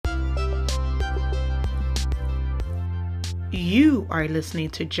You are listening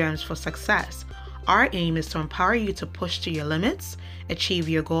to Gems for Success. Our aim is to empower you to push to your limits, achieve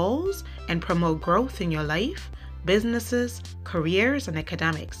your goals, and promote growth in your life, businesses, careers, and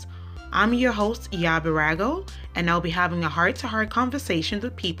academics. I'm your host, Yabirago, and I'll be having a heart-to-heart conversation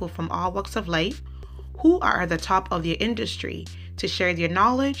with people from all walks of life who are at the top of their industry to share their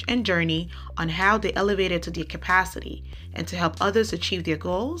knowledge and journey on how they elevated to their capacity and to help others achieve their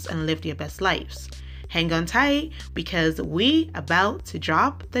goals and live their best lives. Hang on tight because we about to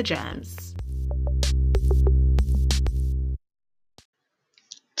drop the gems.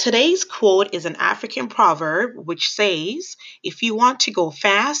 Today's quote is an African proverb which says, "If you want to go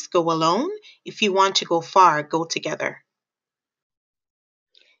fast, go alone. If you want to go far, go together."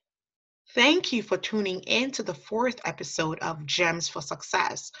 Thank you for tuning in to the fourth episode of Gems for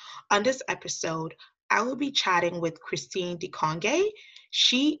Success. On this episode, I will be chatting with Christine Dikonge.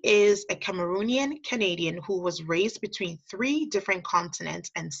 She is a Cameroonian Canadian who was raised between three different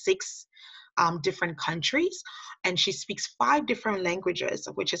continents and six different countries, and she speaks five different languages,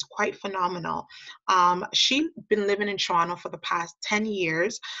 which is quite phenomenal. She's been living in Toronto for the past 10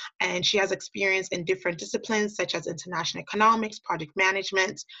 years, and she has experience in different disciplines such as international economics, project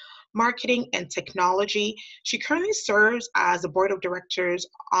management, marketing, and technology. She currently serves as the board of directors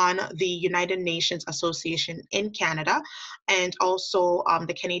on the United Nations Association in Canada and also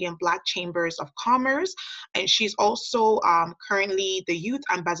the Canadian Black Chambers of Commerce. And she's also currently the youth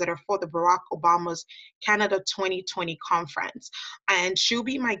ambassador for the Barack Obama's Canada 2020 conference. And she'll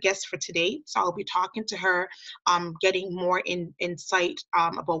be my guest for today. So I'll be talking to her, getting more insight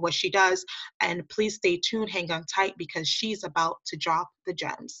about what she does. And please stay tuned, hang on tight, because she's about to drop the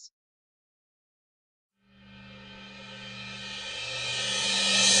gems.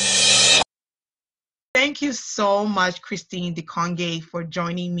 Thank you so much, Christine Dikonge, for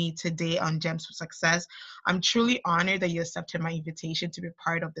joining me today on Gems for Success. I'm truly honored that you accepted my invitation to be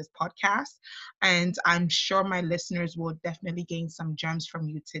part of this podcast, and I'm sure my listeners will definitely gain some gems from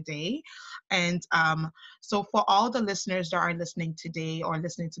you today. And so, for all the listeners that are listening today or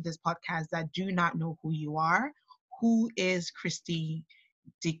listening to this podcast that do not know who you are, who is Christine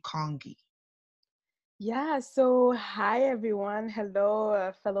Dikonge? Yeah, so hi everyone.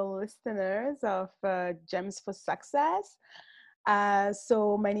 Hello, fellow listeners of Gems for Success.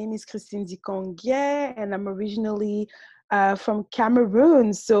 So my name is Christine Dikongue, and I'm originally from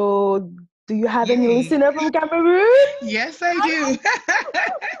Cameroon. So do you have any Yay. listener from Cameroon? Yes, I do.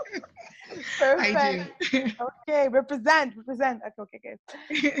 I Perfect. do. Okay, represent. Okay, okay.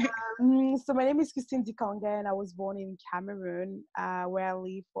 So my name is Christine Dikongue, and I was born in Cameroon, where I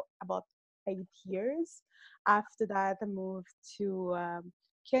lived for about 8 years. After that, I moved to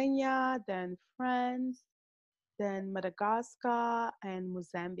Kenya, then France, then Madagascar, and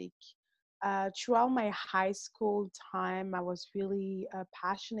Mozambique. Throughout my high school time, I was really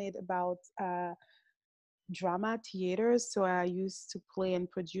passionate about drama theater. So I used to play and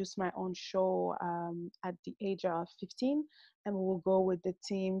produce my own show at the age of 15. And we'll go with the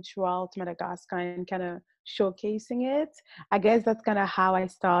team throughout Madagascar and kind of showcasing it. I guess that's kind of how I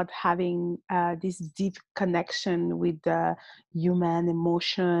start having this deep connection with human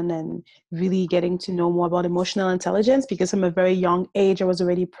emotion and really getting to know more about emotional intelligence, because from a very young age, I was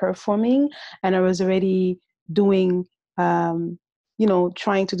already performing and I was already doing um,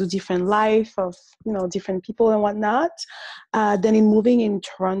 trying to do different life of, different people and whatnot. Then in moving in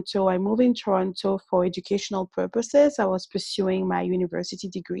Toronto, I moved in Toronto for educational purposes. I was pursuing my university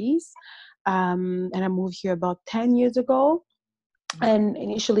degrees. And I moved here about 10 years ago. And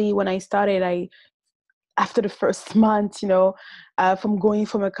initially when I started, after the first month, from going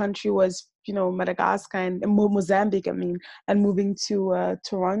from a country was, Madagascar and Mozambique, and moving to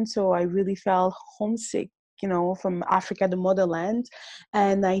Toronto, I really felt homesick, from Africa, the motherland.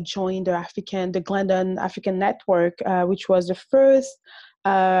 And I joined the Glendon African Network, which was the first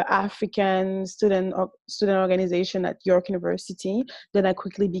African student organization at York University. Then I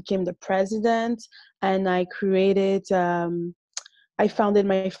quickly became the president, and I founded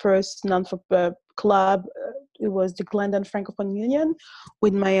my first non-for club. It was the Glendon Francophone Union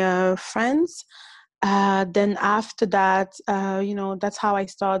with my friends. Then after that, that's how I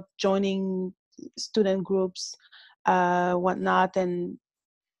started joining student groups, whatnot, and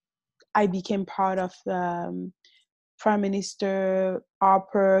I became part of Prime Minister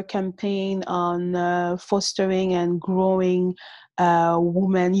Harper campaign on fostering and growing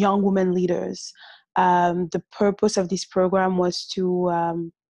young women leaders. The purpose of this program was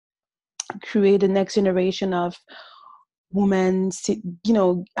to create the next generation of women,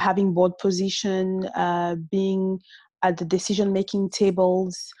 having board position, being at the decision-making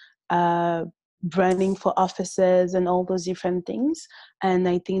tables, running for offices and all those different things. And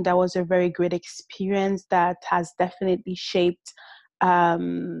I think that was a very great experience that has definitely shaped my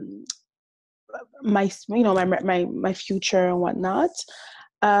my future and whatnot.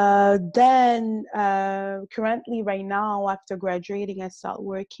 Then currently right now, after graduating, I start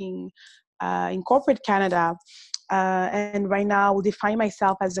working in corporate Canada. And right now I define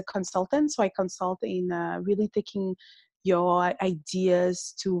myself as a consultant. So I consult in really taking your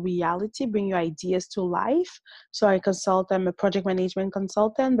ideas to reality, bring your ideas to life. So I'm a project management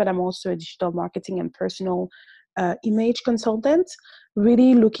consultant, but I'm also a digital marketing and personal image consultant,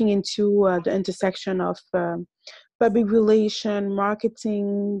 really looking into the intersection of public relation,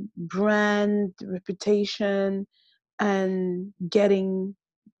 marketing, brand, reputation, and getting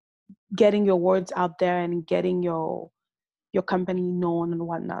your words out there and getting your company known and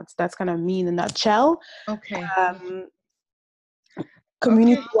whatnot. So that's kind of me in a nutshell. Okay. Okay.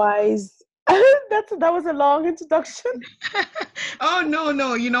 Community wise, that was a long introduction. Oh, no,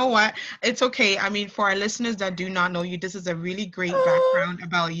 no. You know what? It's okay. I mean, for our listeners that do not know you, this is a really great background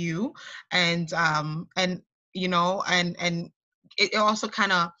about you. And and it also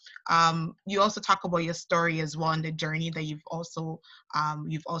kind of you also talk about your story as well and the journey that you've also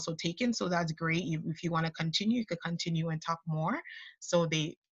taken. So that's great. If you want to continue, you could continue and talk more. So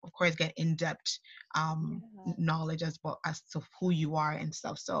they of course get in-depth knowledge as to who you are and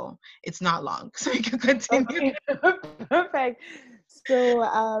stuff. So it's not long. So you can continue. Okay, perfect. So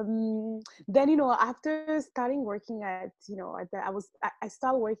then after starting working at I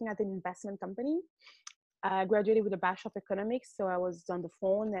started working at an investment company. I graduated with a Bachelor of Economics, so I was on the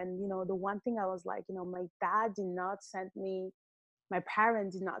phone, and the one thing I was like, my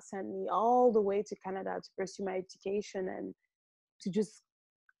parents did not send me all the way to Canada to pursue my education and to just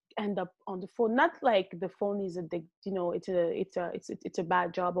end up on the phone. Not like the phone is a big, it's a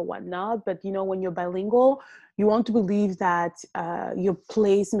bad job or whatnot, but when you're bilingual, you want to believe that your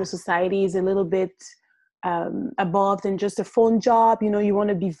place in the society is a little bit above than just a phone job. You want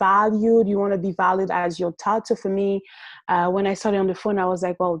to be valued. You want to be valued as you're taught. So for me, when I started on the phone, I was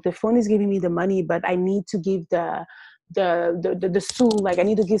like, well, the phone is giving me the money, but I need to give the soul. Like, I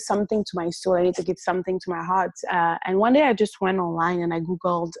need to give something to my soul. I need to give something to my heart. And one day I just went online and I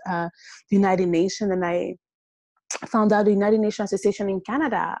Googled the United Nations, and I found out the United Nations Association in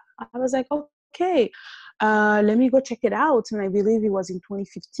Canada. I was like, okay, let me go check it out. And I believe it was in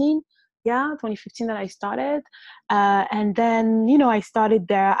 2015. Yeah, 2015 that I started. And then, I started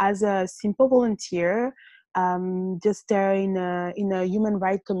there as a simple volunteer, just there in a human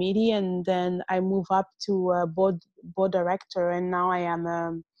rights committee. And then I moved up to a board director. And now I'm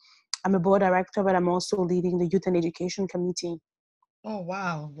a board director, but I'm also leading the youth and education committee. Oh,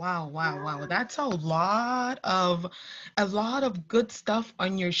 wow, wow, wow, wow. That's a lot of good stuff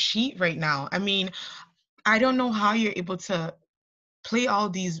on your sheet right now. I mean, I don't know how you're able to play all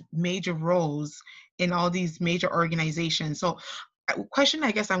these major roles in all these major organizations. So, question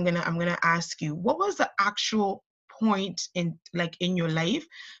I guess I'm gonna ask you, what was the actual point in your life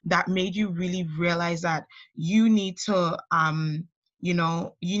that made you really realize that you need to you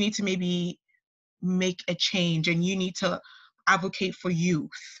need to maybe make a change and you need to advocate for youth,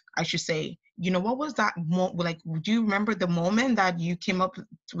 I should say. What was that like? Do you remember the moment that you came up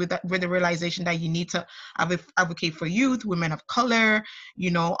with the realization that you need to advocate for youth, women of color,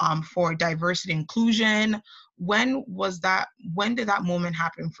 for diversity inclusion? When did that moment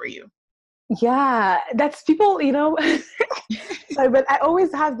happen for you? Yeah, that's people, sorry, but I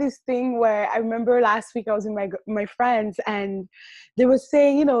always have this thing where I remember last week I was with my friends, and they were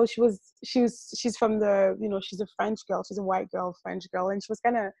saying, she's from she's a French girl, she's a white girl, French girl, and she was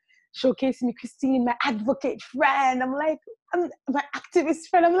kind of showcasing me, Christine, my advocate friend. I'm like, I'm my activist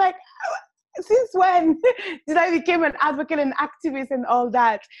friend. I'm like, since when did I become an advocate and activist and all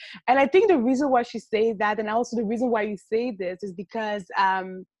that? And I think the reason why she said that, and also the reason why you say this, is because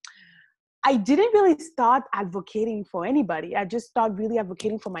I didn't really start advocating for anybody. I just started really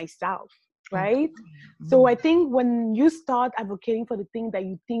advocating for myself, Okay. right? So I think when you start advocating for the thing that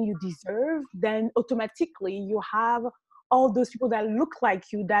you think you deserve, then automatically you have all those people that look like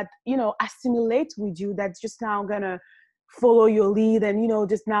you, that, assimilate with you, that's just now gonna follow your lead. And,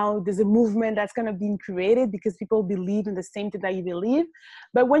 just now there's a movement that's gonna be created because people believe in the same thing that you believe.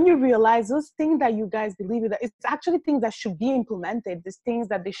 But when you realize those things that you guys believe in, that it's actually things that should be implemented, these things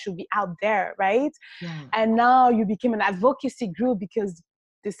that they should be out there, right? Yeah. And now you became an advocacy group because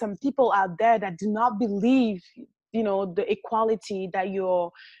there's some people out there that do not believe, the equality that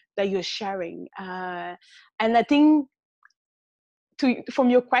you're sharing. And I think from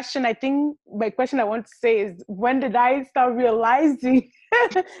your question, I think my question I want to say is, when did I start realizing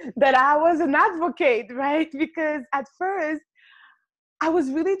that I was an advocate, right? Because at first I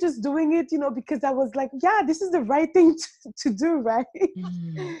was really just doing it, because I was like, yeah, this is the right thing to do, right?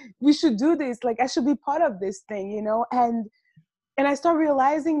 Mm. We should do this. Like, I should be part of this thing, and I started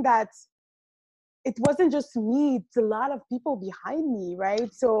realizing that it wasn't just me, it's a lot of people behind me,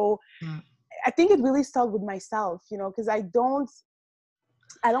 right? So Yeah. I think it really started with myself, because I don't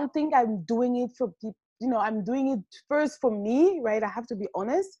think I'm doing it for people, I'm doing it first for me, right? I have to be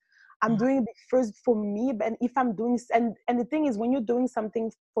honest. I'm Mm. doing it first for me, and if I'm doing, and the thing is, when you're doing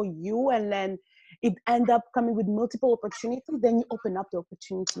something for you and then it end up coming with multiple opportunities, then you open up the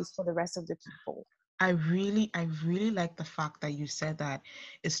opportunities for the rest of the people. I really like the fact that you said that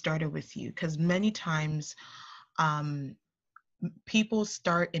it started with you, because many times um people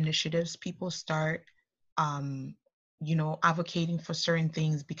start initiatives, people start um advocating for certain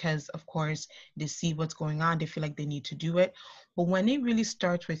things because of course they see what's going on, they feel like they need to do it. But when it really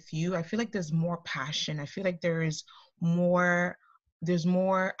starts with you, I feel like there's more passion. I feel like more there's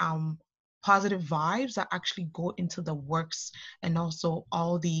more positive vibes that actually go into the works, and also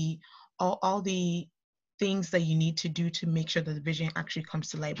all the things that you need to do to make sure that the vision actually comes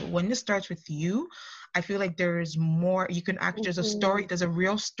to life. But when it starts with you, I feel like there's more. You can act. There's a story. Mhm. There's a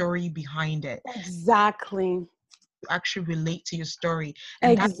real story behind it. Exactly. You actually relate to your story,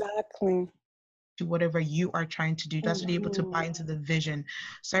 and that's Exactly. to whatever you are trying to do. That's to be able to buy Mhm. into the vision.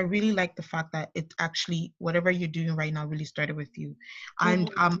 So I really like the fact that it actually whatever you're doing right now really started with you.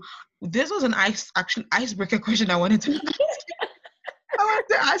 And Mhm. this was an icebreaker question I wanted to I wanted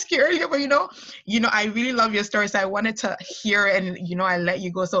to ask you earlier, but I really love your story, so I wanted to hear it, and I let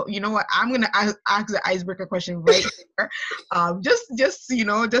you go. So you know what? I'm gonna ask the icebreaker question right here,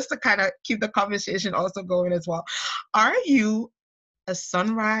 just to kind of keep the conversation also going as well. Are you a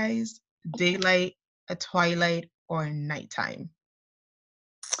sunrise, daylight, a twilight, or a nighttime?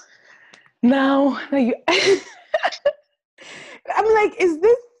 Now you, I'm like, is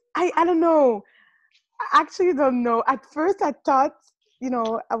this? I don't know. I actually don't know. At first, I thought,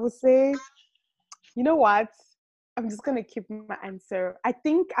 I would say, you know what? I'm just gonna keep my answer. I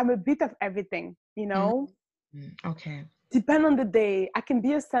think I'm a bit of everything. Mm, okay. Depend on the day. I can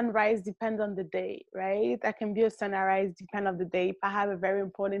be a sunrise, depend on the day, right? I can be a sunrise, depend on the day. If I have a very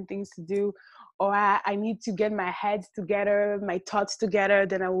important things to do, or I need to get my head together, my thoughts together,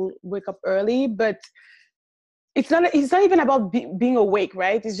 then I will wake up early. But it's not even about being awake,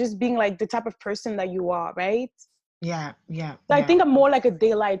 right? It's just being like the type of person that you are, right? Yeah, yeah, So I yeah. think I'm more like a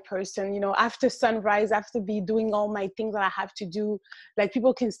daylight person, after sunrise, after be doing all my things that I have to do, like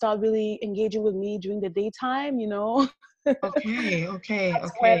people can start really engaging with me during the daytime. Okay, okay,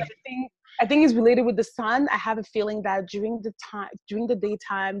 That's when okay. I think is related with the sun. I have a feeling that during the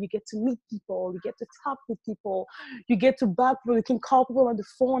daytime, you get to meet people, you get to talk with people, you get to bug people, you can call people on the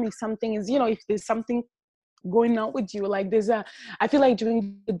phone if something is, if there's something going on with you. Like I feel like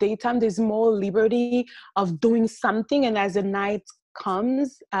during the daytime, there's more liberty of doing something. And as the night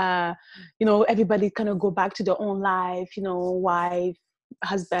comes, everybody kind of go back to their own life, wife,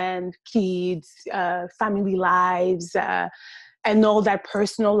 husband, kids, family lives, and all that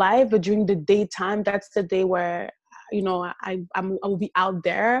personal life. But during the daytime, that's the day where I will be out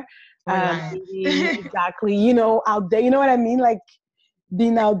there, Or live. meeting exactly, out there. You know what I mean? Like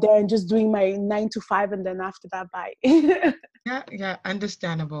being out there and just doing my 9 to 5, and then after that, bye. Yeah, yeah,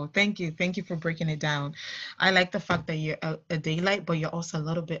 understandable. Thank you for breaking it down. I like the fact that you're a daylight, but you're also a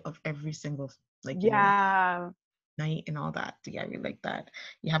little bit of every single, like, Yeah. night and all that. Yeah, we like that.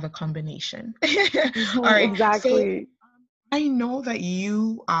 You have a combination. All Mhm, right. So exactly. I know that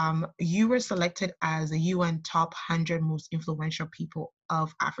you were selected as a UN top 100 most influential people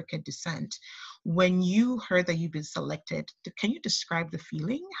of African descent. When you heard that you've been selected, can you describe the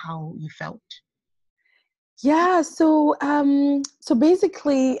feeling, how you felt? Yeah, so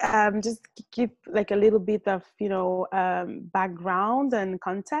basically, just give like a little bit of background and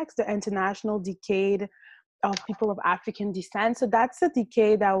context. The International Decade of People of African Descent. So that's a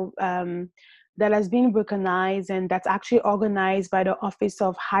decade that has been recognized, and that's actually organized by the Office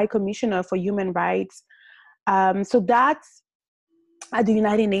of High Commissioner for Human Rights. So that's at the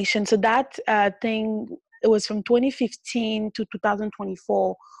United Nations. So that thing, it was from 2015 to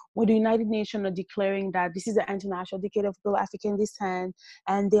 2024, where the United Nations are declaring that this is the International Decade of People of African Descent,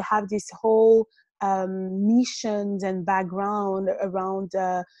 and they have this whole missions and background around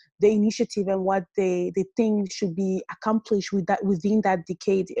the initiative and what they think should be accomplished within that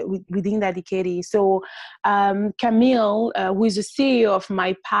decade. So Camille, who is the CEO of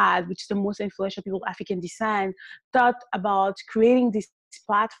MyPath, which is the most influential people of African descent, thought about creating this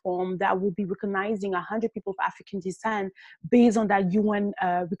platform that will be recognizing 100 people of African descent based on that UN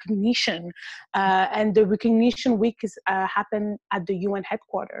recognition. And the recognition week is happened at the UN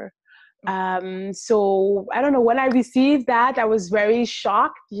headquarters. So I don't know, when I received that, I was very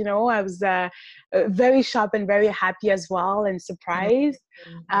shocked. I was very shocked and very happy as well, and surprised.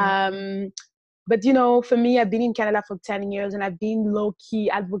 But for me, I've been in Canada for 10 years, and I've been low-key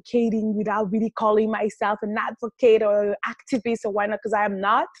advocating without really calling myself an advocate or activist, or why not, because I am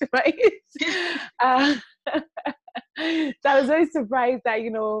not, right? So I was very surprised that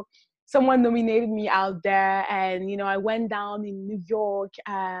someone nominated me out there, and I went down in New York.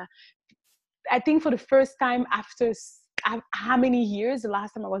 I think for the first time after how many years, the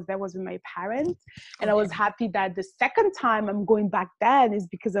last time I was there was with my parents. And I was happy that the second time I'm going back then is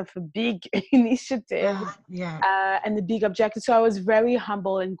because of a big initiative and the big objective. So I was very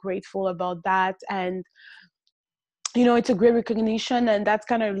humble and grateful about that. And, it's a great recognition, and that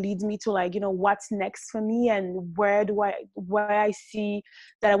kind of leads me to what's next for me, and where I see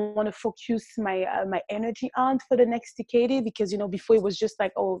that I want to focus my energy on for the next decade. Because, before it was just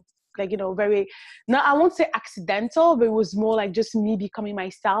very, no, I won't say accidental, but it was more like just me becoming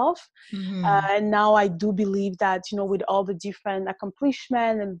myself. And now I do believe that, with all the different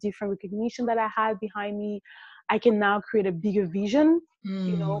accomplishments and different recognition that I had behind me, I can now create a bigger vision,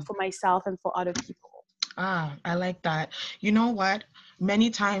 for myself and for other people. I like that. You know what? Many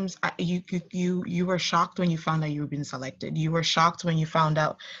times you were shocked when you found out you were being selected. You were shocked when you found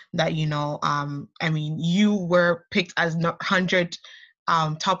out that, you were picked as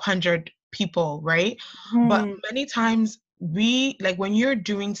top 100 people, right? But many times when you're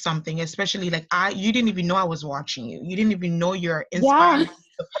doing something, especially you didn't even know I was watching you. You didn't even know you're inspiring me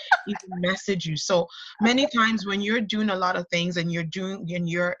to even message you. So many times when you're doing a lot of things and you're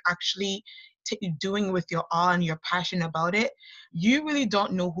actually doing with your all and your passion about it, you really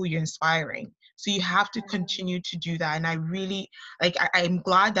don't know who you're inspiring. So you have to continue to do that. And I really I'm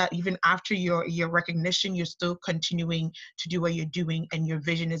glad that even after your recognition, you're still continuing to do what you're doing, and your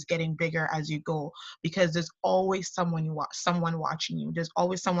vision is getting bigger as you go, because there's always someone watching you. There's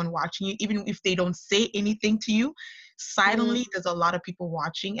always someone watching you, even if they don't say anything to you. Silently, there's a lot of people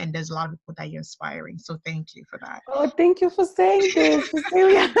watching, and there's a lot of people that you're inspiring. So thank you for that. Oh, thank you for saying this,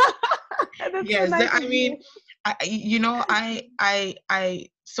 Cecilia. Yes, so nice I mean, I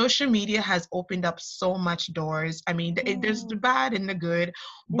social media has opened up so much doors. I mean, there's the bad and the good,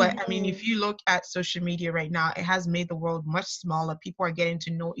 but I mean, if you look at social media right now, it has made the world much smaller. People are getting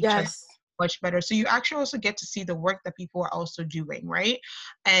to know each other much better. So you actually also get to see the work that people are also doing, right?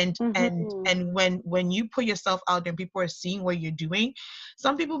 And when you put yourself out there and people are seeing what you're doing,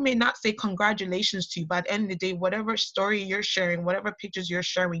 some people may not say congratulations to you, but at the end of the day, whatever story you're sharing, whatever pictures you're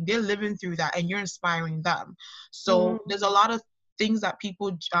sharing, they're living through that and you're inspiring them. So there's a lot of things that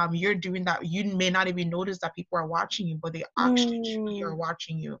people you're doing that you may not even notice that people are watching you, but they actually truly are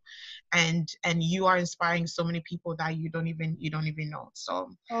watching you, and you are inspiring so many people that you don't even know.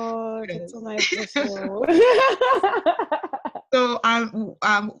 So that's so nice. So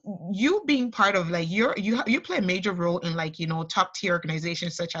you being part of you play a major role in top tier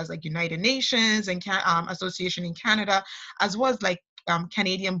organizations such as United Nations and Association in Canada, as well as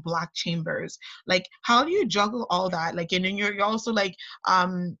Canadian Black Chambers. How do you juggle all that? And then you're also a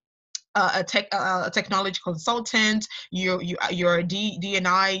technology consultant. You're a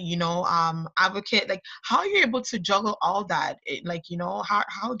D&I advocate. How are you able to juggle all that?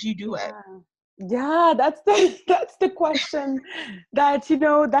 How do you do it? Yeah, that's the question that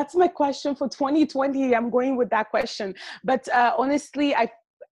that's my question for 2020. I'm going with that question. But honestly,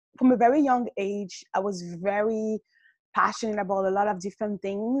 from a very young age, I was very passionate about a lot of different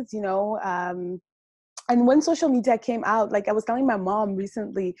things, and when social media came out, I was telling my mom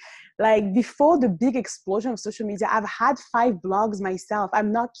recently, before the big explosion of social media, I've had 5 blogs myself.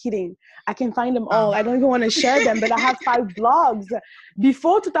 I'm not kidding. I can find them all. I don't even want to share them, but I have 5 blogs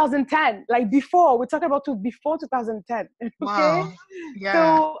before 2010. We're talking about before 2010. Okay. Wow. Yeah.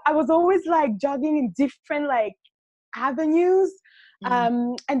 So I was always jogging in different avenues.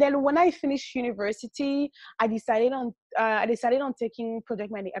 And then when I finished university, I decided on taking a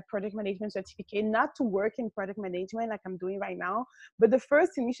project management certificate, not to work in project management like I'm doing right now, but the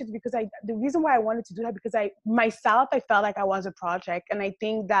first initiative, because the reason why I wanted to do that, because I felt like I was a project. And I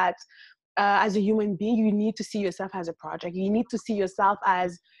think that as a human being, you need to see yourself as a project. You need to see yourself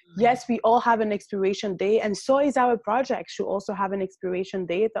as, yes, we all have an expiration date, and so is our project should also have an expiration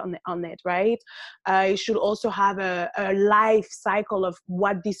date on it, right? It should also have a life cycle of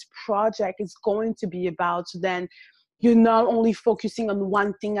what this project is going to be about. So then you're not only focusing on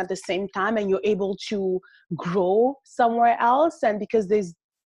one thing at the same time, and you're able to grow somewhere else. And because there's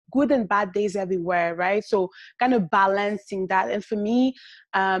good and bad days everywhere, right? So kind of balancing that. And for me,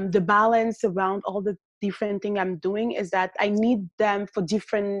 the balance around all the different things I'm doing is that I need them for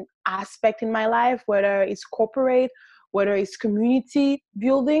different aspects in my life, whether it's corporate, whether it's community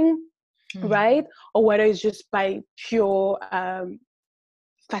building, right? Or whether it's just by pure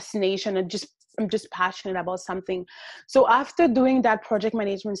fascination and just I'm just passionate about something. So after doing that project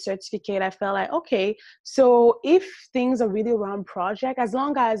management certificate, I felt like, okay, so if things are really around project, as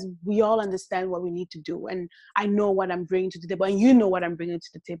long as we all understand what we need to do, and I know what I'm bringing to the table, and you know what I'm bringing to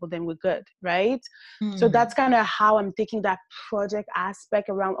the table, then we're good, right? So that's kind of how I'm taking that project aspect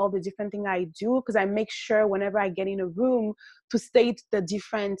around all the different things I do, because I make sure whenever I get in a room to state the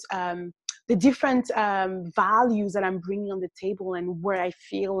different values that I'm bringing on the table, and where I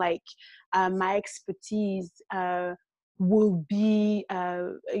feel like my expertise will be,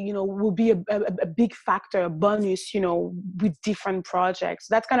 will be a big factor, a bonus, with different projects.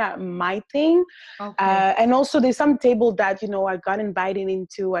 That's kind of my thing. Okay. And also there's some table that, I got invited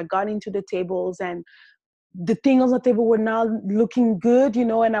into. I got into the tables, and the things on the table were not looking good,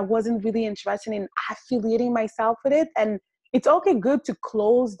 and I wasn't really interested in affiliating myself with it. And it's okay, good to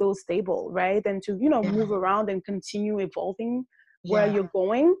close those tables, right? And to, move around and continue evolving where you're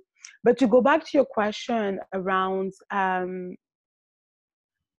going. But to go back to your question around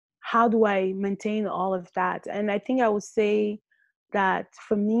how do I maintain all of that? And I think I would say that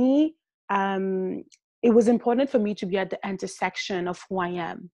for me, it was important for me to be at the intersection of who I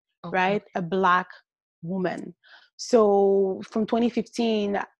am, right? A Black woman. So from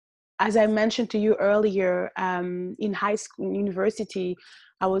 2015, as I mentioned to you earlier, in high school, in university,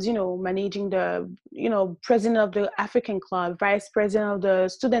 I was, managing the, president of the African Club, vice president of the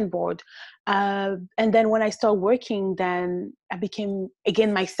student board. And then when I started working, then I became,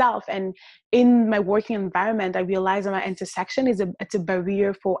 again, myself. And in my working environment, I realized that my intersection it's a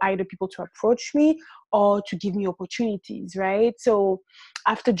barrier for either people to approach me or to give me opportunities, right? So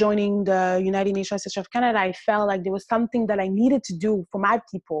after joining the United Nations Church of Canada, I felt like there was something that I needed to do for my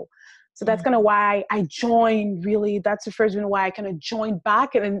people. So that's kind of why I joined, really. That's the first reason why I kind of joined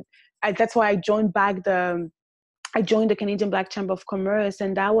back. And that's why I joined back I joined the Canadian Black Chamber of Commerce.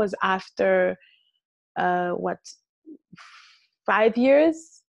 And that was after, 5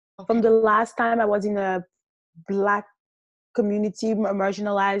 years from the last time I was in a Black community,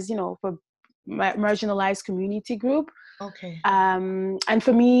 marginalized, for marginalized community group. And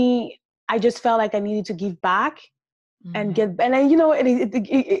for me, I just felt like I needed to give back and get, and then,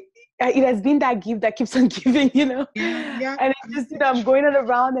 it has been that gift that keeps on giving, And it's just, I'm going on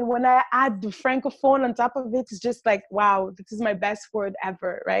around, and when I add the francophone on top of it, it's just like, wow, this is my best word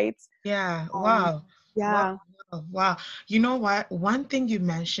ever, right? Yeah. Wow. Yeah. Wow. You know what? One thing you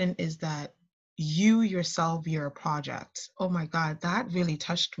mentioned is that you yourself, you're a project. Oh my God, that really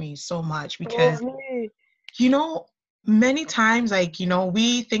touched me so much because, many times,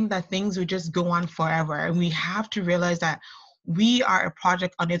 we think that things will just go on forever, and we have to realize that we are a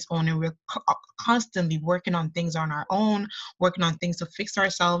project on its own, and we're constantly working on things on our own, working on things to fix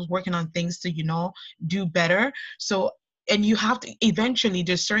ourselves, working on things to, do better. So, and you have to eventually,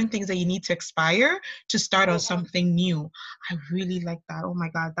 there's certain things that you need to expire to start on something new. I really like that. Oh my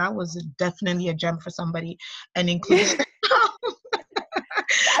God, that was definitely a gem for somebody, and including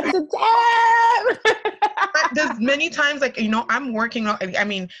that's a gem. There's many times, I'm working on,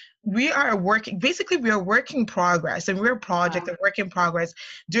 we are a work in progress, and we're a project, a work in progress.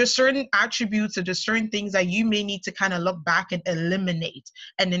 There's certain attributes or there's certain things that you may need to kind of look back and eliminate,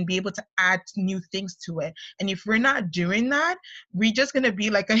 and then be able to add new things to it. And if we're not doing that, we're just going to be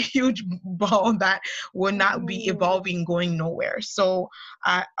like a huge ball that will not be evolving, going nowhere. So,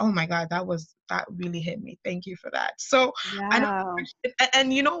 oh my God, that really hit me. Thank you for that. So,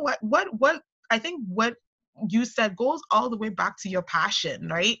 and you know what I think what you said goes all the way back to your passion,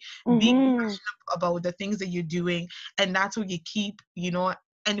 right? Being passionate about the things that you're doing, and that's what you keep,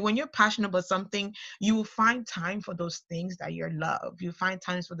 and when you're passionate about something, you will find time for those things that you love. You find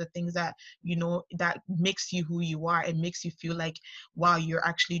times for the things that, that makes you who you are and makes you feel like, wow, you're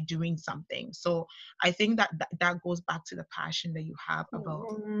actually doing something. So I think that goes back to the passion that you have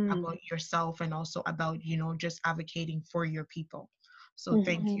about yourself, and also about, just advocating for your people. So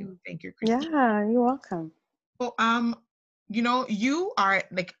thank you, Christine. Yeah, you're welcome. So you know, you are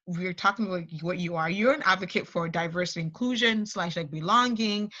like, we're talking about what you are. You're an advocate for diversity, inclusion, slash like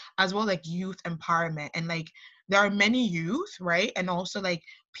belonging, as well like youth empowerment. And like there are many youth, right? And also like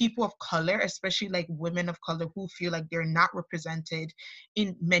people of color, especially like women of color who feel like they're not represented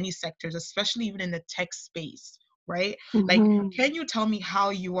in many sectors, especially even in the tech space, right? Like, Mhm. can you tell me how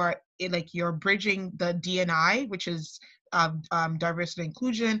you are like you're bridging the DNI, which is diversity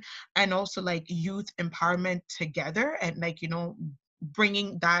inclusion, and also like youth empowerment together, and like, you know,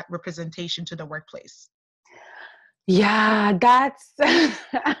 bringing that representation to the workplace? Yeah, that's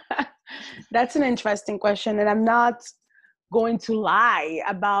that's an interesting question, and I'm not going to lie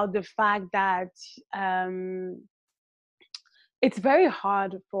about the fact that um, it's very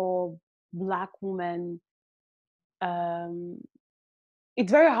hard for Black women. Um,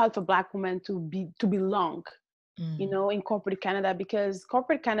 it's very hard for Black women to belong, you Mm, know, in corporate Canada, because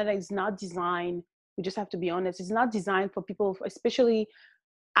corporate Canada is not designed. We just have to be honest. It's not designed for people, especially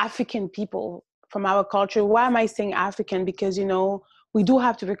African people from our culture. Why am I saying African? Because, you know, we do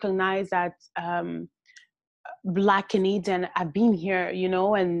have to recognize that Black Canadian have been here, you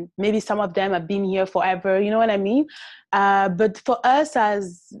know, and maybe some of them have been here forever, you know what I mean? But for us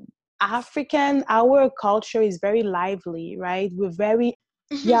as African, our culture is very lively, right? We're very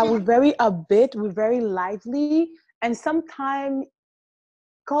upbeat, we're very lively. And sometimes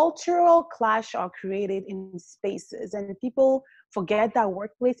cultural clash are created in spaces, and people forget that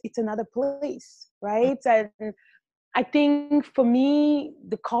workplace, it's another place, right? And I think for me,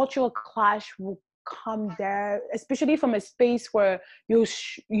 the cultural clash will come there, especially from a space where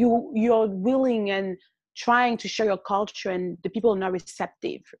you're willing and trying to share your culture, and the people are not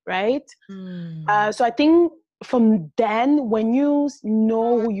receptive, right? mm, So I think from then, when you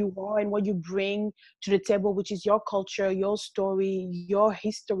know who you are and what you bring to the table, which is your culture, your story, your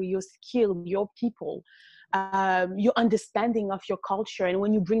history, your skill, your people, your understanding of your culture, and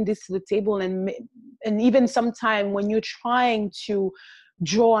when you bring this to the table, and even sometime when you're trying to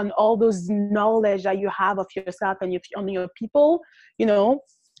draw on all those knowledge that you have of yourself and on your people, you know,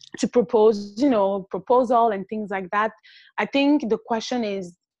 to propose, you know, proposal and things like that. I think the question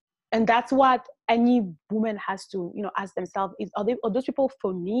is, and that's what any woman has to, you know, ask themselves: is are those people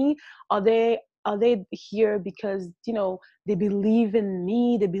for me? Are they here because, you know, they believe in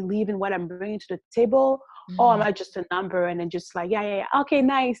me, they believe in what I'm bringing to the table? Or am mm, I just a number, and then just like, yeah, yeah, yeah, okay,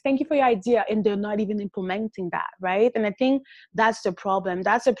 nice, thank you for your idea, and they're not even implementing that, right? And I think that's the problem.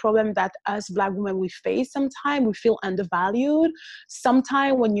 That's a problem that us Black women we face. Sometimes we feel undervalued.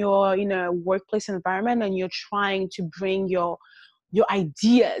 Sometimes when you're in a workplace environment and you're trying to bring your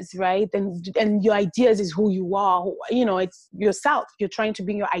ideas, right? And your ideas is who you are. You know, it's yourself. You're trying to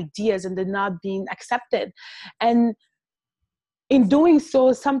bring your ideas, and they're not being accepted. And in doing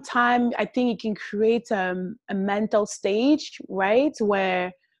so, sometimes I think it can create a mental stage, right,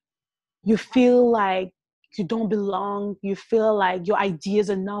 where you feel like you don't belong. You feel like your ideas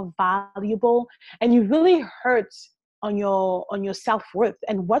are not valuable, and you really hurt on your self-worth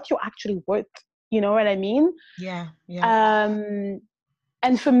and what you're actually worth. You know what I mean? yeah, yeah. Um,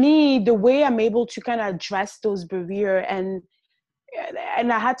 and for me, the way I'm able to kind of address those barriers, and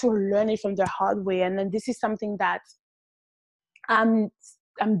I had to learn it from the hard way, and then this is something that i'm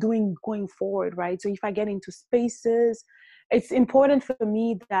I'm doing going forward, right? So if I get into spaces, it's important for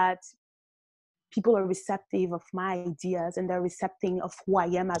me that people are receptive of my ideas, and they're receptive of who I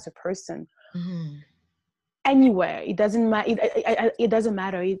am as a person. Mm, Anywhere, it doesn't matter. It doesn't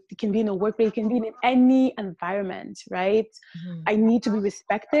matter. It can be in a workplace, it can be in any environment, right? mm, I need to be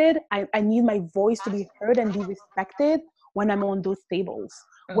respected. I need my voice to be heard and be respected when I'm on those tables,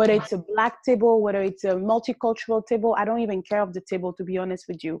 whether okay. it's a Black table, whether it's a multicultural table. I don't even care of the table, to be honest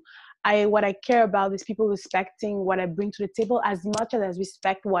with you. What I care about is people respecting what I bring to the table as much as I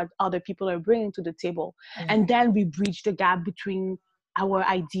respect what other people are bringing to the table. Yeah. And then we bridge the gap between our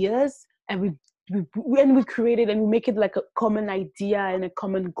ideas, and we create it, and we make it like a common idea and a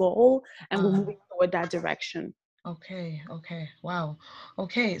common goal, and we're Uh, moving toward that direction. okay. Okay. Wow.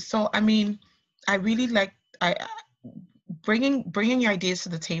 Okay. So, I mean, I really like bringing your ideas to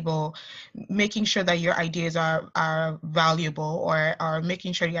the table, making sure that your ideas are valuable, or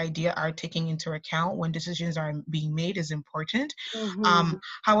making sure the idea are taking into account when decisions are being made is important. Mm-hmm.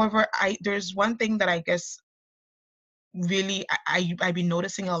 However, I there's one thing that I guess really I've been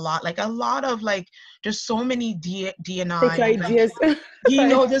noticing a lot, like a lot of like there's so many Take your DNI, like, ideas. you Sorry.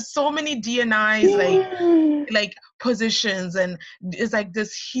 know, there's so many DNIs, like positions, and it's like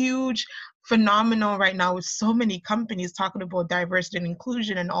this huge phenomenon right now with so many companies talking about diversity and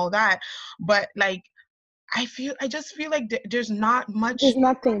inclusion and all that. But like I just feel like there's not much, There's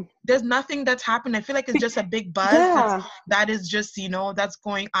nothing. there's nothing that's happened. I feel like it's just a big buzz Yeah, that is just, that's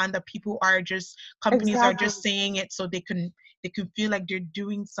going on, that people are just, companies are exactly. just saying it so they can feel like they're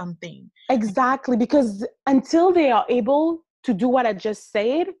doing something. Exactly, because until they are able to do what I just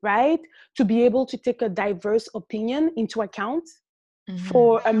said, right? To be able to take a diverse opinion into account Mm-hmm.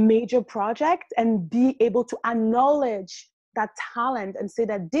 for a major project and be able to acknowledge that talent and say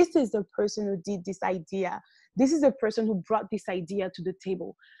that this is the person who did this idea. This is the person who brought this idea to the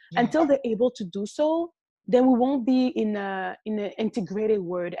table. Yeah. Until they're able to do so, then we won't be in an integrated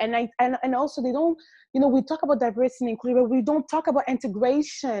world. And also they don't, we talk about diversity and inclusion, but we don't talk about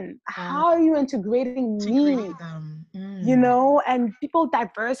integration. Oh, How are you integrating integrate me? them. And people,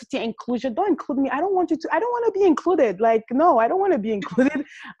 diversity inclusion, don't include me. I don't want to be included. Like, no, I don't want to be included.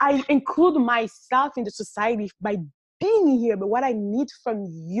 I include myself in the society by being here, but what I need from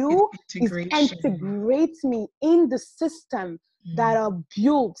It's you is integration. integrate me in the system that Mm, are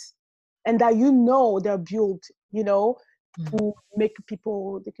built, and that they're built, mm. to make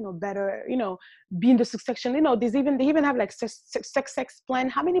people, better, be in the succession. They even have like success plan.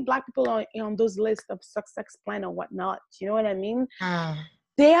 How many black people are on those lists of success plan or whatnot? You know what I mean? Ah,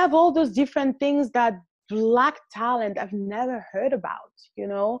 They have all those different things that black talent I've never heard about, So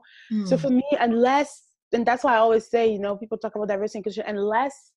mm, for me, and that's why I always say, people talk about diversity and inclusion,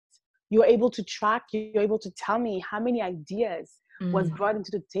 unless you're able to tell me how many ideas was mm. brought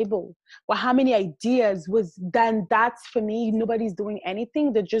into the table, or how many ideas was then that's for me, nobody's doing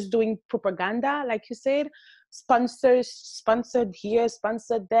anything. They're just doing propaganda, like you said, sponsored here,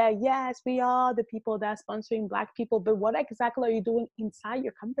 sponsored there. Yes, we are the people that are sponsoring black people, but what exactly are you doing inside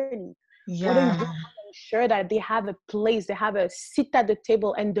your company? What are you doing Yeah. to ensure that they have a place, they have a seat at the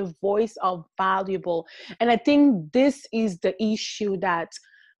table, and the voice are valuable? And I think this is the issue that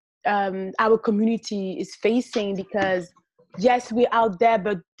our community is facing, because yes, we're out there,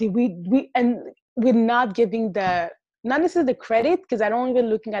 but we're not giving not necessarily the credit, because I don't even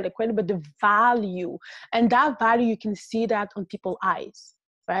looking at the credit, but the value. And that value, you can see that on people's eyes,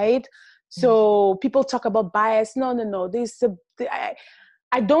 right? Mm. So people talk about bias. No, no, no.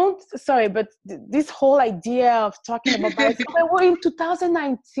 I don't, sorry, but this whole idea of talking about bias, we're in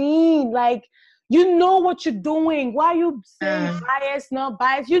 2019. Like, you know what you're doing. Why are you saying Um, bias, not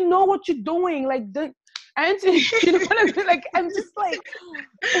bias? You know what you're doing. Like, and you know what I mean? Like, I'm just like,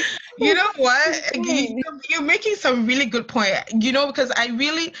 you it's know what? insane. You're making some really good point. Because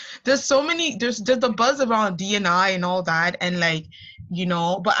there's so many, there's the buzz around D&I and all that, and like,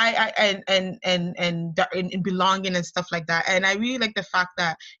 but I and belonging and stuff like that. And I really like the fact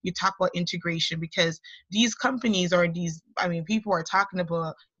that you talk about integration, because these companies, or these, I mean, people are talking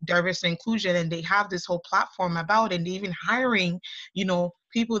about diversity and inclusion, and they have this whole platform about it, and they even hiring,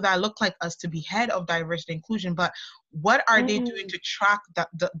 people that look like us to be head of diversity and inclusion. But what are they doing Mm-mm. to track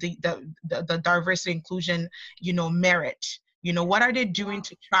the diversity inclusion, merit? What are they doing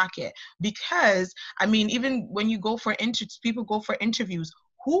to track it? Because I mean, even when you go for people go for interviews,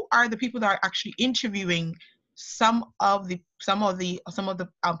 who are the people that are actually interviewing some of the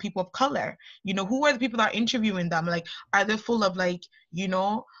people of color? Who are the people that are interviewing them? Like, are they full of, like, you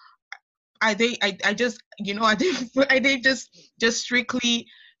know are they I just are they are they just strictly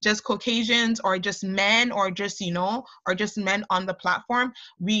just Caucasians, or just men, or just or just men on the platform?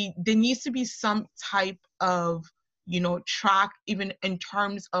 There needs to be some type of track, even in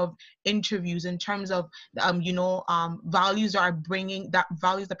terms of interviews, in terms of values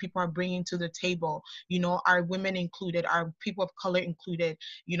that people are bringing to the table. Are women included? Are people of color included?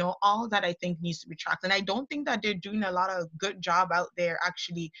 All that, I think, needs to be tracked. And I don't think that they're doing a lot of good job out there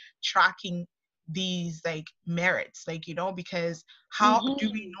actually tracking these, like, merits, like, because how do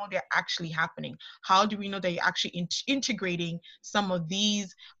we Mm-hmm. know they're actually happening? How do we know that you're actually integrating some of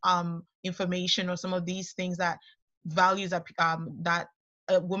these information, or some of these things, that values that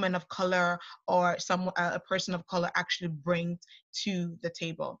a woman of color, or a person of color actually brings to the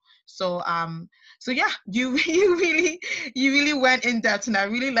table? So yeah, you really went in depth, and I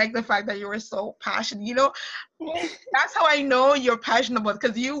really like the fact that you were so passionate. That's how I know you're passionate about,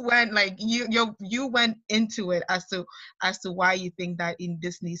 because you went, like, you went into it as to why you think that in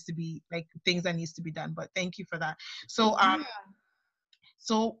this needs to be, like, things that needs to be done. But thank you for that. So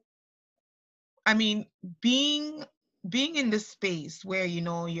so I mean, being in this space where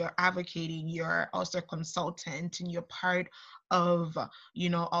you're advocating, you're also a consultant, and you're part of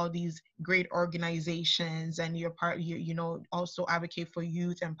all these great organizations, and you're part also advocate for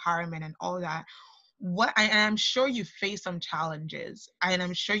youth empowerment and all that. And I'm sure you faced some challenges, and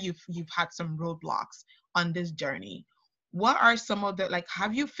I'm sure you've had some roadblocks on this journey. what are some of the, like,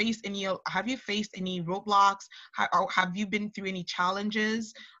 have you faced any roadblocks? Or have you been through any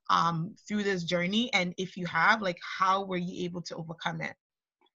challenges through this journey? And if you have, like, how were you able to overcome it?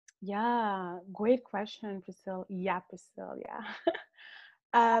 Yeah, great question, Priscilla. Yeah, Priscilla. Yeah.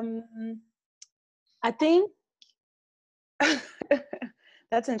 um, I think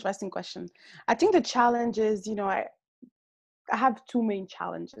that's an interesting question. I think the challenge is, I have two main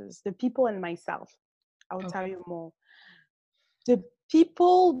challenges: the people and myself. I will tell Okay. you more. The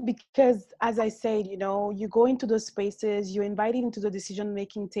people, because as I said, you go into those spaces, you're invited into the decision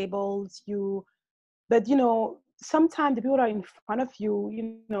making tables, but sometimes the people that are in front of you,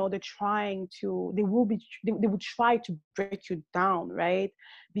 they're trying to, they will try to break you down, right?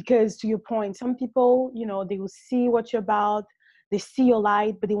 Because to your point, some people, they will see what you're about, they see your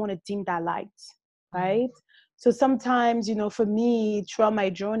light, but they want to dim that light, Mm, right? So sometimes, for me, throughout my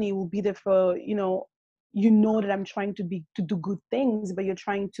journey, will be there for, that I'm trying to do good things, but you're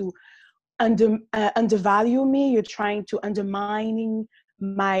trying to undervalue me, you're trying to undermining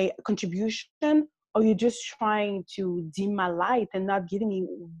my contribution, or you're just trying to dim my light and not giving me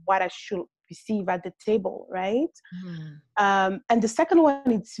what I should receive at the table, right? mm, And the second one,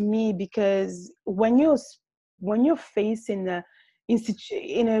 it's me, because when you're facing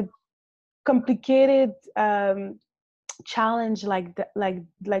in a complicated challenge like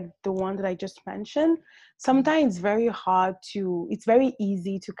the one that I just mentioned, mm, sometimes it's very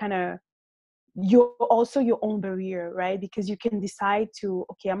easy to kind of, you're also your own barrier, right? Because you can decide to,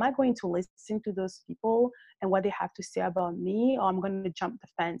 okay, am I going to listen to those people and what they have to say about me, or I'm going to jump the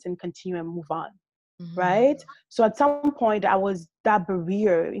fence and continue and move on, mm, right? So at some point, I was that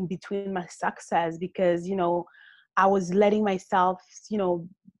barrier in between my success, because I was letting myself,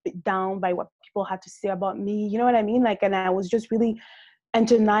 down by what people had to say about me. You know what I mean? Like, and I was just really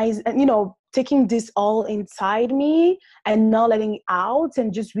internalize and taking this all inside me and not letting it out,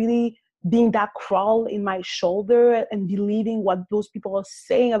 and just really being that crawl in my shoulder and believing what those people are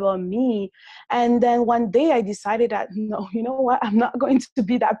saying about me. And then one day I decided that, no, you know what, I'm not going to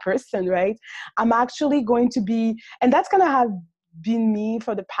be that person, right? I'm actually going to be, and that's gonna have been me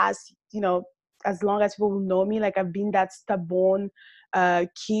for the past, as long as people will know me. Like, I've been that stubborn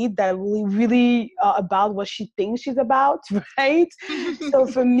kid that really about what she thinks she's about, right? So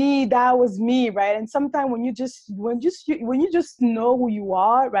for me, that was me, right? And sometimes when you just know who you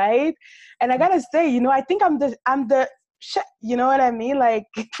are, right? And I gotta say, I think I'm the you know what I mean? Like,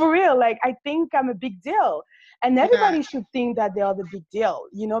 for real, like, I think I'm a big deal. And yeah. everybody should think that they are the big deal,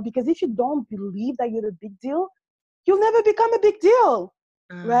 because if you don't believe that you're the big deal, you'll never become a big deal,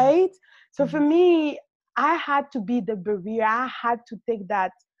 Uh, right? So for mm, me, I had to be the barrier. I had to take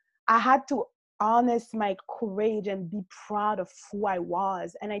that. I had to honest my courage and be proud of who I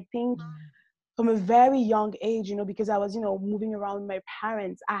was. And I think mm, from a very young age, because I was, moving around with my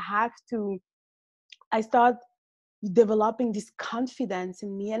parents, I start developing this confidence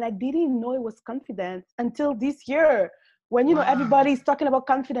in me. And I didn't know it was confidence until this year, when wow. everybody's talking about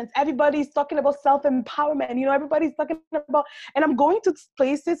confidence, everybody's talking about self-empowerment, everybody's talking about, and I'm going to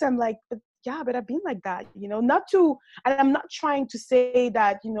places, I'm like, but yeah, but I've been like that, not to, and I'm not trying to say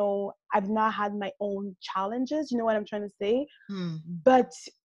that, I've not had my own challenges, you know what I'm trying to say, Mm, but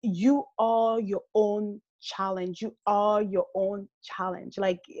you are your own challenge, you are your own challenge, uh,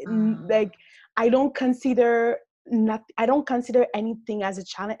 like, I don't consider not I don't consider anything as a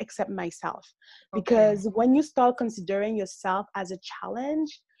challenge except myself. okay. Because when you start considering yourself as a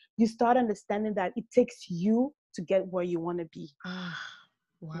challenge, you start understanding that it takes you to get where you want to be, Ah,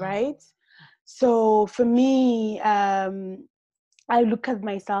 wow. right? So for me, I look at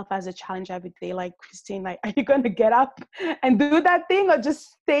myself as a challenge every day. Like, Christine, like, are you going to get up and do that thing, or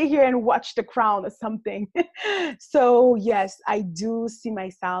just stay here and watch The Crown or something? So yes, I do see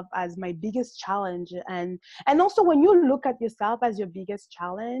myself as my biggest challenge. And also, when you look at yourself as your biggest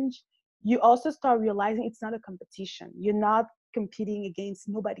challenge, you also start realizing it's not a competition. You're not competing against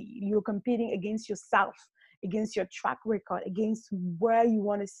nobody. You're competing against yourself, against your track record, against where you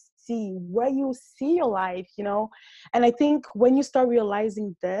want to where you see your life, and I think when you start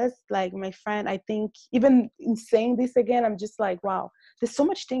realizing this, like, my friend, I think even in saying this again, I'm just like, wow, there's so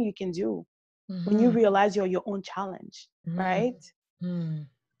much thing you can do when you Mm-hmm. realize you're your own challenge, Mm, right? mm.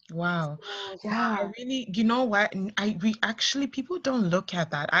 Wow. So, Wow, I yeah. really, you know what? We actually, people don't look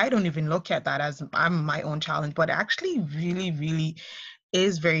at that. I don't even look at that as I'm my own challenge, but actually really, really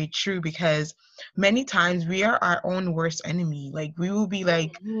is very true, because many times we are our own worst enemy. Like, we will be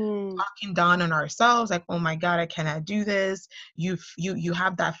like Mhm. talking down on ourselves, like, oh my God, I cannot do this. You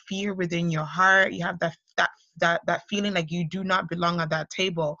have that fear within your heart. You have that feeling like you do not belong at that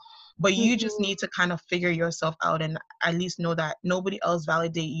table. but you just Mhm. need to kind of figure yourself out and at least know that nobody else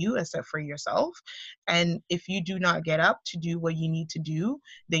validate you except for yourself. And if you do not get up to do what you need to do,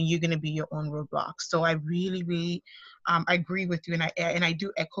 then you're going to be your own roadblock. So I really, really I agree with you, and I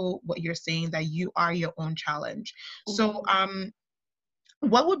do echo what you're saying, that you are your own challenge. So Mhm.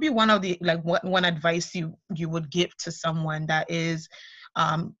 what would be one of the, like, what one advice you would give to someone that is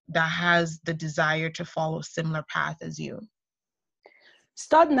that has the desire to follow a similar path as you?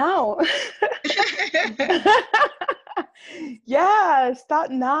 Start now. Yeah,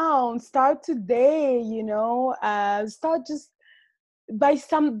 start now. Start today, start just by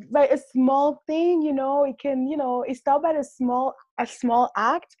a small thing, it can, it start by a small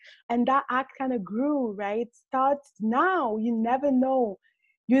act, and that act kind of grew, right? Start now. You never know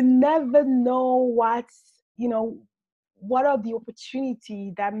what are the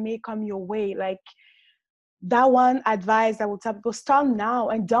opportunity that may come your way. Like, that one advice I would tell people: start now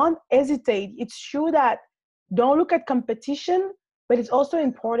and don't hesitate. It's true that don't look at competition, but it's also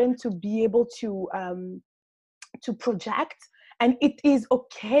important to be able to project, and it is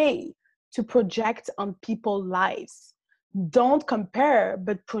okay to project on people's lives. Don't compare,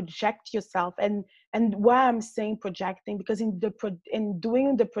 but project yourself. And why I'm saying projecting, because in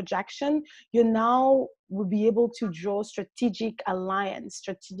doing the projection, you now will be able to draw strategic alliance,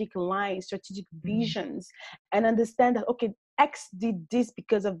 strategic lines, strategic Mm, visions, and understand that, okay, X did this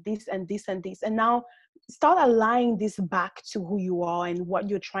because of this and this and this, and now start aligning this back to who you are and what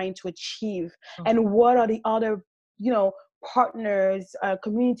you're trying to achieve, okay. and what are the other you know partners,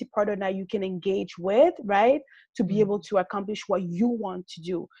 community partner that you can engage with, right, to be able Mm, to accomplish what you want to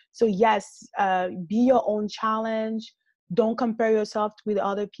do. So yes, be your own challenge. Don't compare yourself with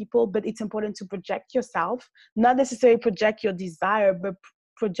other people, but it's important to project yourself, not necessarily project your desire, but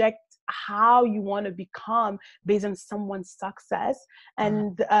project how you want to become based on someone's success. uh,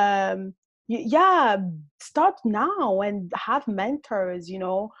 And yeah, start now and have mentors, yeah.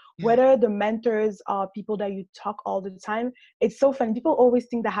 whether the mentors are people that you talk all the time. It's so fun. People always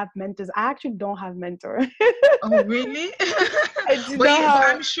think they have mentors. I actually don't have mentor. Oh, really? I do But not you, but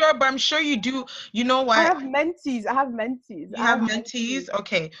have. I'm sure you do. You know I what? have mentees. I have mentees. You I have have mentees, mentees.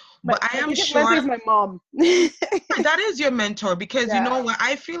 okay. My But I my am biggest mentor sure is my mom. that is your mentor, because you Yeah. know what,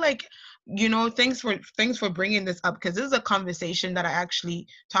 I feel like, thanks for bringing this up, because this is a conversation that I actually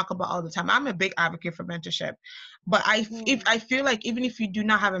talk about all the time. I'm a big advocate for mentorship, but if Mm. I feel like even if you do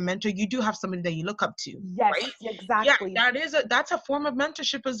not have a mentor, you do have somebody that you look up to, Yes, right? Yeah, exactly. that's a form of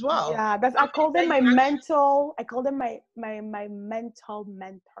mentorship as well. Yeah, that's I Somebody call them that my you actually, mental. I call them my mental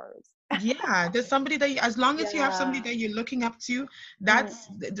mentors. yeah, there's somebody that as long as you have somebody Yeah. that you're looking up to,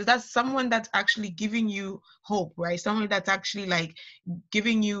 Mm. that's someone that's actually giving you hope, right? Someone that's actually like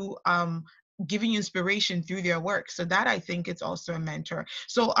giving you inspiration through their work. So that, I think, it's also a mentor.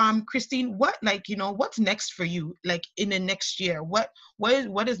 So Christine, what, like, what's next for you, like in the next year? What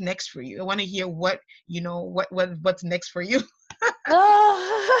is next for you? I want to hear what's next for you.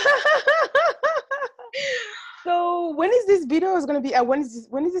 So when is this video is gonna be? When is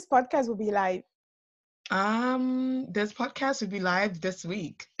this podcast will be live? This podcast will be live this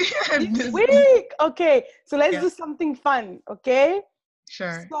week. This This- week. Okay. So let's yeah, do something fun. Okay.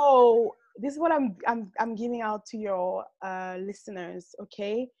 sure. So this is what I'm giving out to your listeners.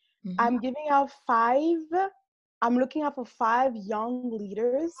 Okay. Hmm. I'm giving out five. I'm looking out for five young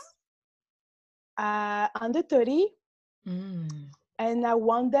leaders under 30, Mm. and I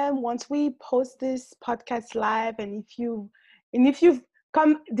want them, once we post this podcast live, and if you've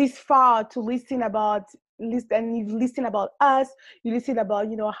come this far to and you've listened about us, you listen about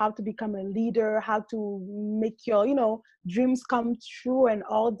how to become a leader, how to make your dreams come true and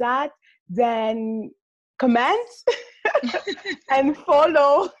all that, then comment and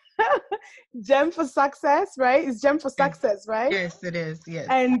follow Gem for Success, right? It's Gem for Yes, Success, right? yes, it is. Yes.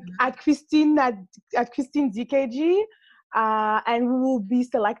 And at Christine DKG, and we will be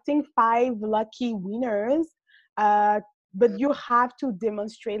selecting five lucky winners. Uh, but you have to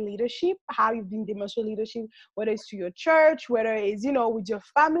demonstrate leadership. How you've been demonstrating leadership, whether it's to your church, whether it's with your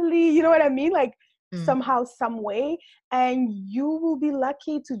family. You know what I mean? Like Mm. somehow, some way, and you will be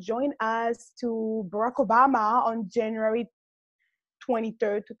lucky to join us to Barack Obama on January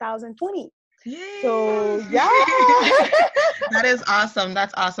 23rd, 2020. Yay! So yeah. That is awesome.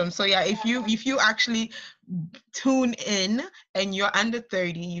 That's awesome. So yeah, if you actually tune in and you're under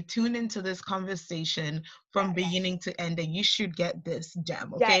 30, you tune into this conversation from Yes. beginning to end, and you should get this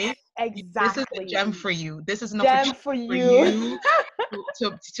gem, Yes, okay? This is a exactly. gem for you. This is an Gem opportunity for for you. you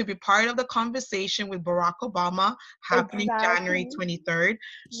to be part of the conversation with Barack Obama happening January Exactly. 23rd.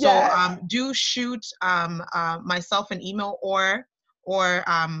 So Yes. do shoot myself an email, or or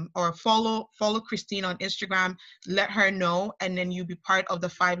follow Christine on Instagram, let her know, and then you'll be part of the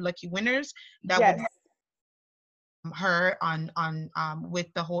 5 lucky winners that would Yes. her on with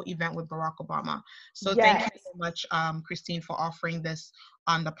the whole event with Barack Obama. So thank you Yes. so much, Christine, for offering this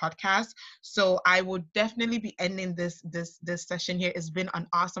on the podcast. So I would definitely be ending this session here. It's been an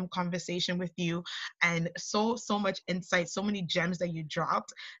awesome conversation with you, and so much insight, so many gems that you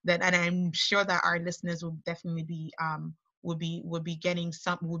dropped, that, and I'm sure that our listeners will definitely be gaining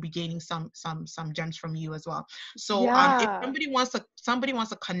some gems from you as well. So if Yeah. somebody wants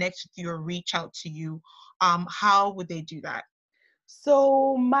to connect with you or reach out to you, how would they do that?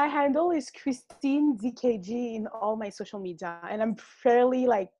 So my handle is Christine DKG in all my social media, and I'm fairly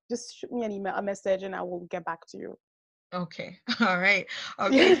like, just shoot me an email, a message, and I will get back to you. Okay. All right.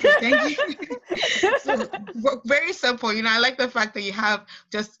 Okay. So thank you. So very simple. You know, I like the fact that you have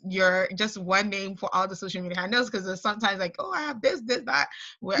just one name for all the social media handles, because there's sometimes like, oh, I have this, that. Yeah,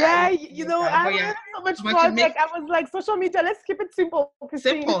 But I yeah, had so much but you fun. make Like, I was like, social media, let's keep it simple,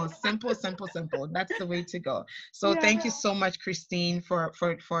 Christine. simple. That's the way to go. So Yeah. thank you so much, Christine, for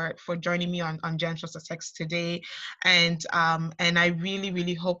joining me on Gems for Success today. And I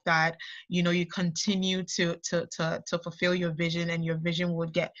really hope that you continue to fulfill your vision, and your vision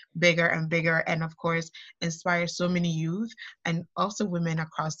would get bigger and bigger, and of course inspire so many youth and also women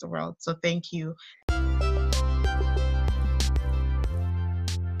across the world. So thank you.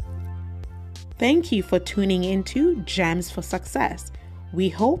 Thank you for tuning into Gems for Success. We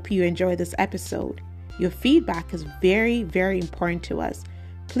hope you enjoyed this episode. Your feedback is very, very important to us.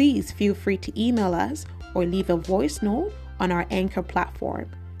 Please feel free to email us or leave a voice note on our Anchor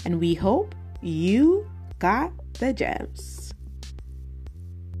platform. And we hope you got the gems.